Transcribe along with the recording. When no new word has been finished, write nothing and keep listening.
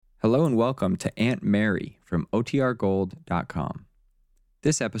Hello and welcome to Aunt Mary from OTRGold.com.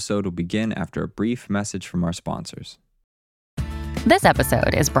 This episode will begin after a brief message from our sponsors. This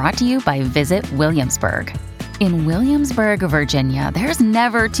episode is brought to you by Visit Williamsburg. In Williamsburg, Virginia, there's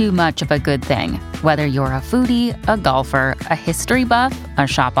never too much of a good thing. Whether you're a foodie, a golfer, a history buff, a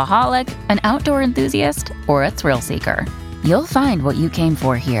shopaholic, an outdoor enthusiast, or a thrill seeker, you'll find what you came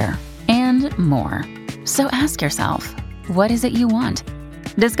for here and more. So ask yourself, what is it you want?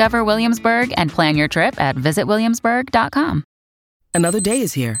 Discover Williamsburg and plan your trip at visitwilliamsburg.com. Another day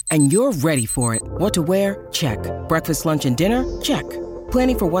is here, and you're ready for it. What to wear? Check. Breakfast, lunch, and dinner? Check.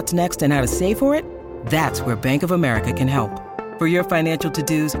 Planning for what's next and how to save for it? That's where Bank of America can help. For your financial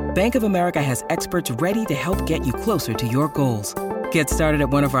to-dos, Bank of America has experts ready to help get you closer to your goals. Get started at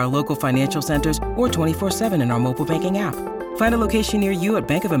one of our local financial centers or 24/7 in our mobile banking app. Find a location near you at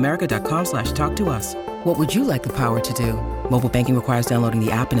bankofamerica.com/talktous. What would you like the power to do? Mobile banking requires downloading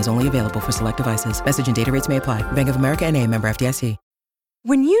the app and is only available for select devices. Message and data rates may apply. Bank of America N.A., member FDIC.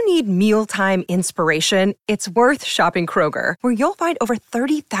 When you need mealtime inspiration, it's worth shopping Kroger, where you'll find over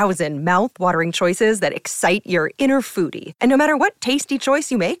 30,000 mouth-watering choices that excite your inner foodie. And no matter what tasty choice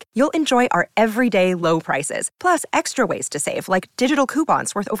you make, you'll enjoy our everyday low prices, plus extra ways to save, like digital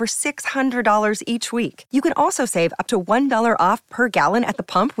coupons worth over $600 each week. You can also save up to $1 off per gallon at the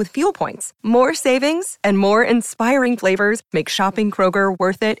pump with fuel points. More savings and more inspiring flavors make shopping Kroger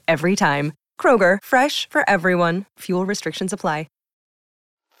worth it every time. Kroger, fresh for everyone. Fuel restrictions apply.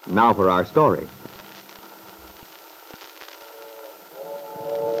 Now for our story.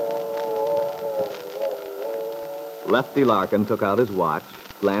 Lefty Larkin took out his watch,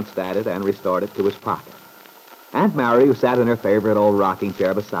 glanced at it, and restored it to his pocket. Aunt Mary, who sat in her favorite old rocking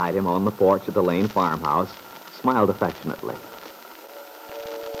chair beside him on the porch at the Lane farmhouse, smiled affectionately.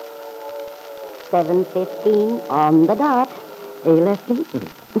 7:15 on the dot. Are you listening?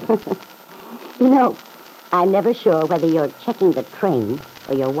 You know, I'm never sure whether you're checking the train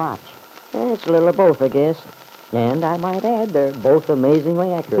or your watch. It's a little of both, I guess. And I might add, they're both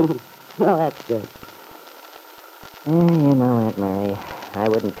amazingly accurate. Well, that's good. You know, Aunt Mary, I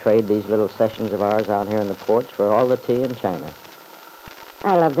wouldn't trade these little sessions of ours out here on the porch for all the tea in China.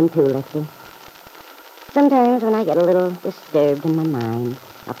 I love them too, Lefty. Sometimes when I get a little disturbed in my mind,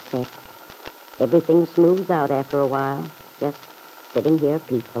 upset, everything smooths out after a while, just sitting here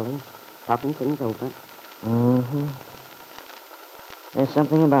peacefully, talking things over. Mm-hmm. There's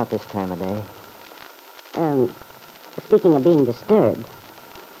something about this time of day. Speaking of being disturbed,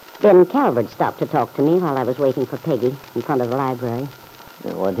 Ben Calvert stopped to talk to me while I was waiting for Peggy in front of the library.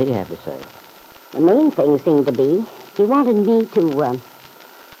 What did he have to say? The main thing seemed to be he wanted me to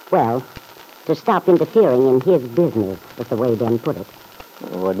stop interfering in his business, was the way Ben put it.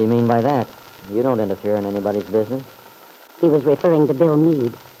 What do you mean by that? You don't interfere in anybody's business. He was referring to Bill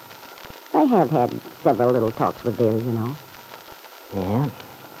Meade. I have had several little talks with Bill, you know. Yeah.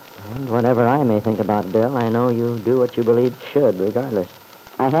 And whatever I may think about Bill, I know you do what you believe should, regardless.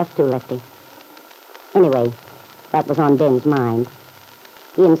 I have to, Lefty. Anyway, that was on Ben's mind.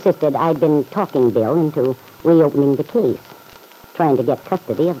 He insisted I'd been talking Bill into reopening the case, trying to get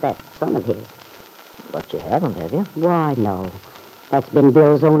custody of that son of his. But you haven't, have you? Why, no. That's been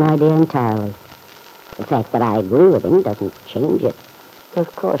Bill's own idea entirely. The fact that I agree with him doesn't change it.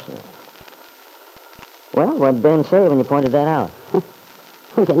 Of course not. Well, what'd Ben say when you pointed that out?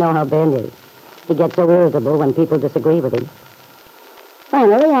 You know how Ben is. He gets so irritable when people disagree with him.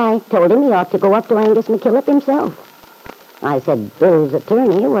 Finally, I told him he ought to go up to Angus McKillop himself. I said Bill's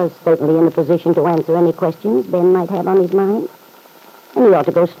attorney was certainly in a position to answer any questions Ben might have on his mind. And he ought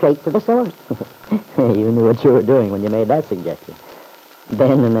to go straight to the source. You knew what you were doing when you made that suggestion.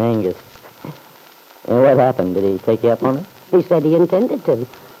 Ben and Angus. And what happened? Did he take you up on it? He said he intended to.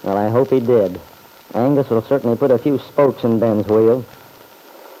 Well, I hope he did. Angus will certainly put a few spokes in Ben's wheel.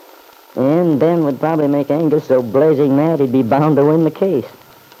 And Ben would probably make Angus so blazing mad he'd be bound to win the case.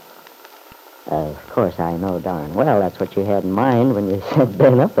 Of course, I know darn well that's what you had in mind when you sent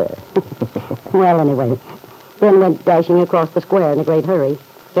Ben up there. Well, anyway, Ben went dashing across the square in a great hurry,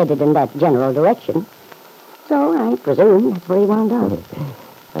 headed in that general direction. So I presume that's where he wound up.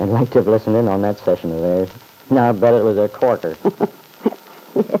 I'd like to have listened in on that session of theirs. Now I bet it was a corker.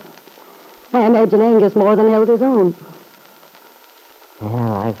 I imagine Angus more than held his own.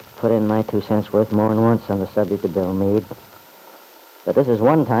 Well, I've put in my 2 cents worth more than once on the subject of Bill Meade. But this is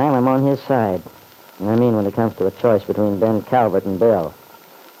one time I'm on his side. And I mean when it comes to a choice between Ben Calvert and Bill.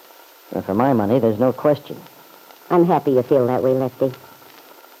 And for my money, there's no question. I'm happy you feel that way, Lefty.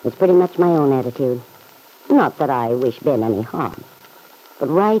 It's pretty much my own attitude. Not that I wish Ben any harm. But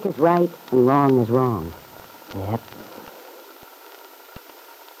right is right and wrong is wrong. Yep.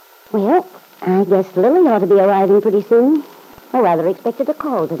 Well, I guess Lily ought to be arriving pretty soon. I rather expected a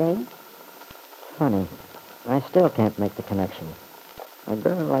call today. Funny. I still can't make the connection. A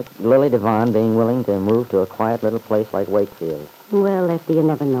girl like Lily Devon being willing to move to a quiet little place like Wakefield. Well, Lefty, you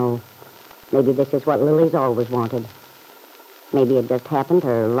never know. Maybe this is what Lily's always wanted. Maybe it just happened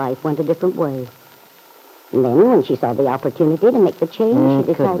her life went a different way. And then when she saw the opportunity to make the change,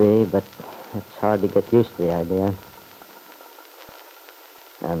 she decided... Could be, but it's hard to get used to the idea.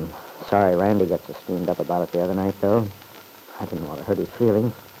 I'm sorry Randy got so steamed up about it the other night, though. I didn't want to hurt his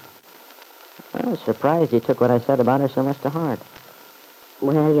feelings. I was surprised he took what I said about her so much to heart.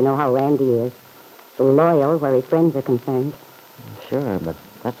 Well, you know how Randy is. So loyal where his friends are concerned. Sure, but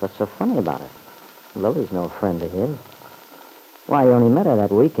that's what's so funny about it. Lily's no friend of his. Why, he only met her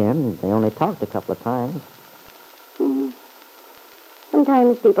that weekend. They only talked a couple of times.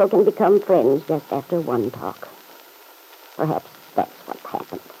 Sometimes people can become friends just after one talk. Perhaps that's what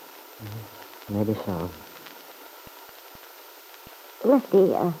happened. Maybe so.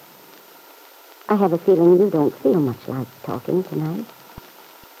 Lefty, I have a feeling you don't feel much like talking tonight.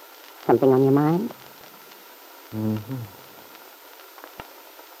 Something on your mind?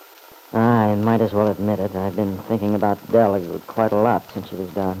 I might as well admit it. I've been thinking about Dell quite a lot since she was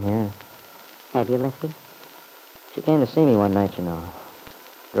down here. Have you, Lefty? She came to see me one night, you know.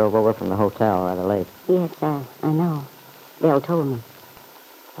 Drove over from the hotel rather late. Yes, I know. Dell told me.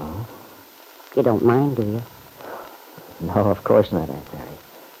 Oh? You don't mind, do you? No, of course not, Aunt Mary.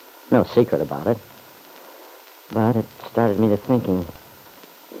 No secret about it. But it started me to thinking.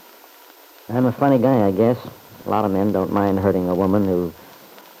 I'm a funny guy, I guess. A lot of men don't mind hurting a woman who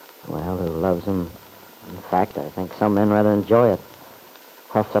loves them. In fact, I think some men rather enjoy it.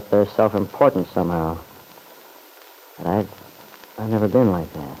 Puffs up their self-importance somehow. But I've never been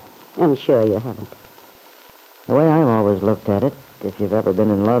like that. I'm sure you haven't. The way I've always looked at it, if you've ever been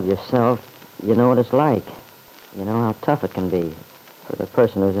in love yourself, you know what it's like. You know how tough it can be for the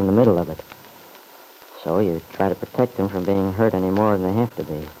person who's in the middle of it. So you try to protect them from being hurt any more than they have to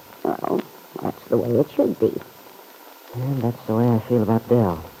be. Well, that's the way it should be. And that's the way I feel about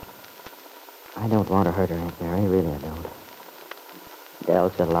Dell. I don't want to hurt her, Aunt Mary. Really, I don't.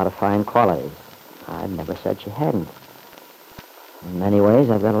 Dell's got a lot of fine qualities. I've never said she hadn't. In many ways,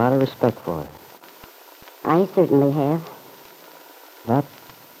 I've got a lot of respect for her. I certainly have. But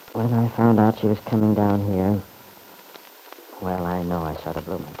when I found out she was coming down here, well, I know I sort of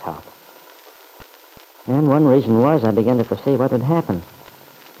blew my top. And one reason was I began to foresee what would happen.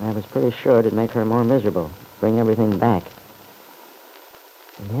 I was pretty sure it'd make her more miserable, bring everything back.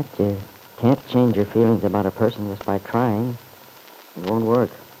 And yet you can't change your feelings about a person just by trying. It won't work.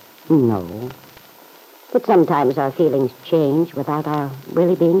 No. But sometimes our feelings change without our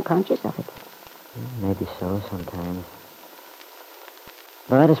really being conscious of it. Maybe so, sometimes.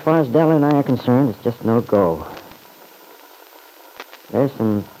 But as far as Dell and I are concerned, it's just no go. There's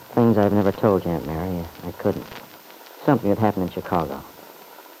some things I've never told you, Aunt Mary. I couldn't. Something that happened in Chicago.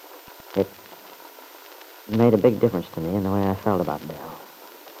 It made a big difference to me in the way I felt about Dell.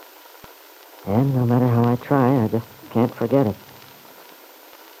 And no matter how I try, I just can't forget it.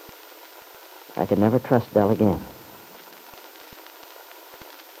 I could never trust Dell again.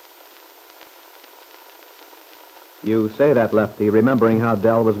 You say that, Lefty, remembering how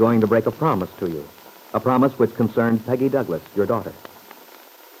Dell was going to break a promise to you. A promise which concerned Peggy Douglas, your daughter.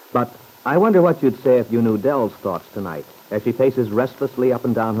 But I wonder what you'd say if you knew Dell's thoughts tonight as she paces restlessly up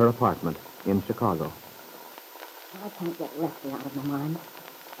and down her apartment in Chicago. I can't get Lefty out of my mind.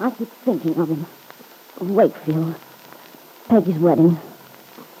 I keep thinking of him. Wakefield. Peggy's wedding.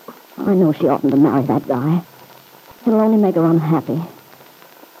 I know she oughtn't to marry that guy. It'll only make her unhappy.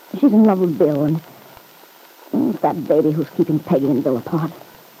 She's in love with Bill, and it's that baby who's keeping Peggy and Bill apart.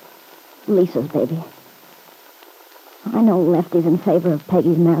 Lisa's baby. I know Lefty's in favor of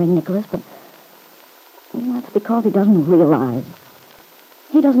Peggy's marrying Nicholas, but that's because he doesn't realize.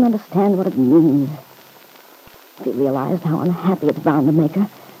 He doesn't understand what it means. If he realized how unhappy it's bound to make her,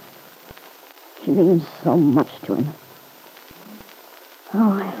 she means so much to him.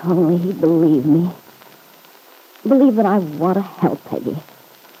 Oh, if only he'd believe me. Believe that I want to help Peggy.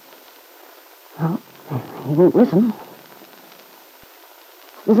 Well, he won't listen.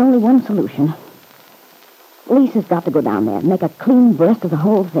 There's only one solution. Lisa's got to go down there and make a clean breast of the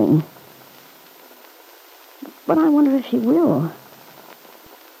whole thing. But I wonder if she will.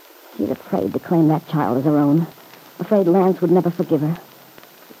 She's afraid to claim that child as her own. Afraid Lance would never forgive her.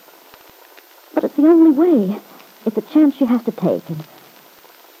 But it's the only way. It's a chance she has to take.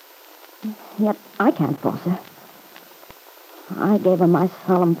 And yet I can't force her. I gave her my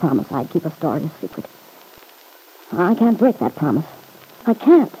solemn promise I'd keep her story a secret. I can't break that promise. I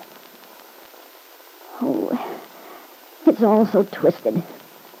can't. It's all so twisted.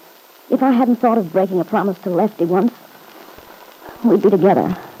 If I hadn't thought of breaking a promise to Lefty once, we'd be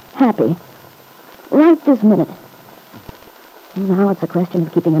together, happy, right this minute. Now it's a question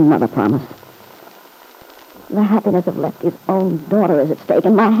of keeping another promise. The happiness of Lefty's own daughter is at stake,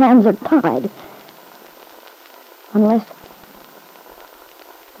 and my hands are tied. Unless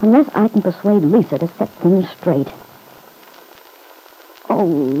I can persuade Lisa to set things straight. Oh,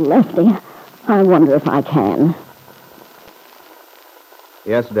 Lefty, I wonder if I can.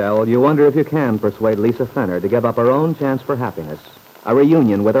 Yes, Dell, you wonder if you can persuade Lisa Fenner to give up her own chance for happiness, a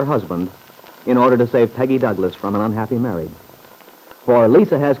reunion with her husband, in order to save Peggy Douglas from an unhappy marriage. For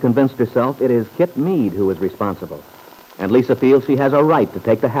Lisa has convinced herself it is Kit Meade who is responsible, and Lisa feels she has a right to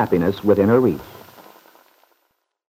take the happiness within her reach.